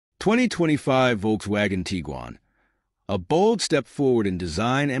2025 Volkswagen Tiguan. A bold step forward in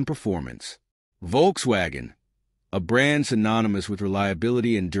design and performance. Volkswagen, a brand synonymous with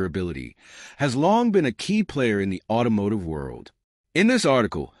reliability and durability, has long been a key player in the automotive world. In this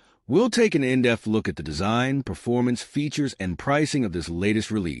article, we'll take an in-depth look at the design, performance, features, and pricing of this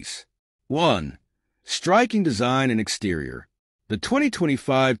latest release. 1. Striking design and exterior. The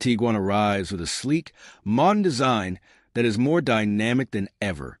 2025 Tiguan arrives with a sleek, modern design that is more dynamic than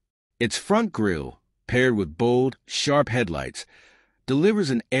ever. Its front grille, paired with bold, sharp headlights,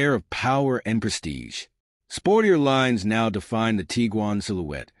 delivers an air of power and prestige. Sportier lines now define the Tiguan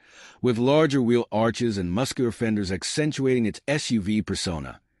silhouette, with larger wheel arches and muscular fenders accentuating its SUV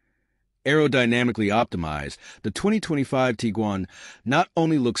persona. Aerodynamically optimized, the 2025 Tiguan not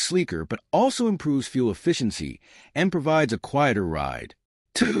only looks sleeker but also improves fuel efficiency and provides a quieter ride.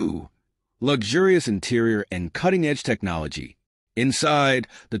 2. Luxurious interior and cutting-edge technology. Inside,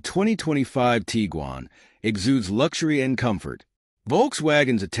 the 2025 Tiguan exudes luxury and comfort.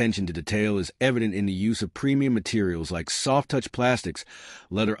 Volkswagen's attention to detail is evident in the use of premium materials like soft-touch plastics,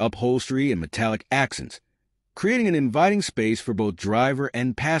 leather upholstery, and metallic accents, creating an inviting space for both driver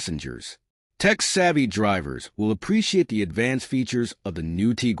and passengers. Tech-savvy drivers will appreciate the advanced features of the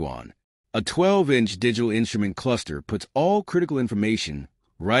new Tiguan. A 12-inch digital instrument cluster puts all critical information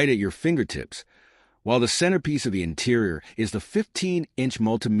right at your fingertips, while the centerpiece of the interior is the 15-inch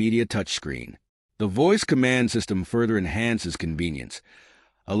multimedia touchscreen. The voice command system further enhances convenience,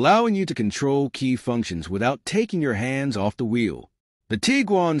 allowing you to control key functions without taking your hands off the wheel. The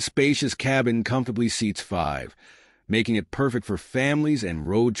Tiguan's spacious cabin comfortably seats 5, making it perfect for families and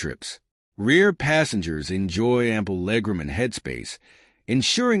road trips. Rear passengers enjoy ample legroom and headspace,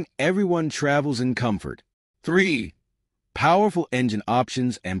 ensuring everyone travels in comfort. 3. Powerful engine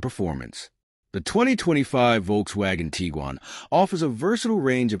options and performance. The 2025 Volkswagen Tiguan offers a versatile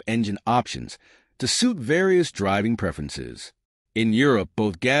range of engine options to suit various driving preferences. In Europe,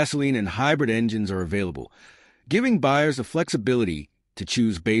 both gasoline and hybrid engines are available, giving buyers the flexibility to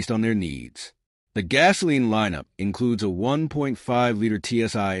choose based on their needs. The gasoline lineup includes a 1.5-liter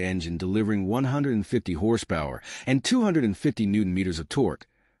TSI engine delivering 150 horsepower and 250 newton-meters of torque,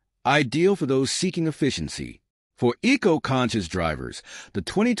 ideal for those seeking efficiency. For eco-conscious drivers, the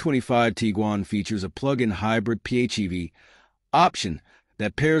 2025 Tiguan features a plug-in hybrid PHEV option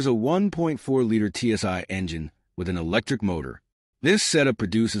that pairs a 1.4-liter TSI engine with an electric motor. This setup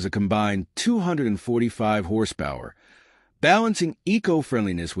produces a combined 245 horsepower, balancing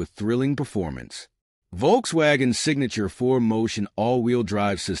eco-friendliness with thrilling performance. Volkswagen's signature 4Motion all-wheel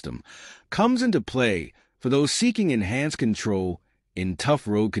drive system comes into play for those seeking enhanced control in tough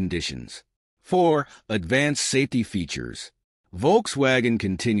road conditions. 4. Advanced safety features. Volkswagen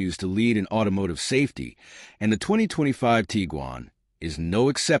continues to lead in automotive safety, and the 2025 Tiguan is no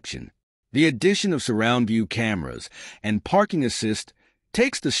exception. The addition of surround view cameras and parking assist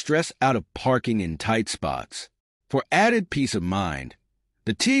takes the stress out of parking in tight spots. For added peace of mind,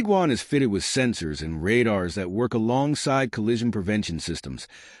 the Tiguan is fitted with sensors and radars that work alongside collision prevention systems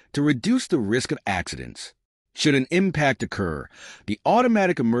to reduce the risk of accidents. Should an impact occur, the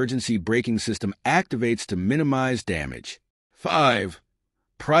automatic emergency braking system activates to minimize damage. 5.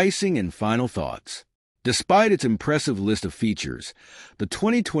 Pricing and final thoughts. Despite its impressive list of features, the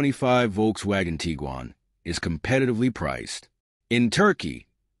 2025 Volkswagen Tiguan is competitively priced. In Turkey,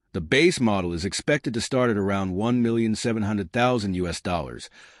 the base model is expected to start at around $1,700,000,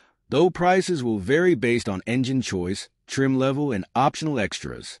 though prices will vary based on engine choice, trim level, and optional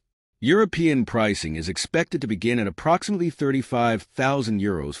extras. European pricing is expected to begin at approximately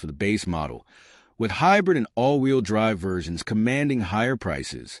 €35,000 for the base model, with hybrid and all-wheel drive versions commanding higher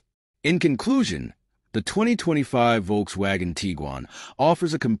prices. In conclusion, the 2025 Volkswagen Tiguan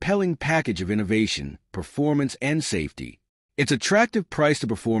offers a compelling package of innovation, performance, and safety. Its attractive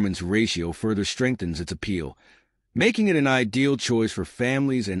price-to-performance ratio further strengthens its appeal, making it an ideal choice for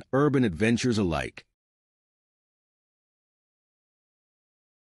families and urban adventures alike.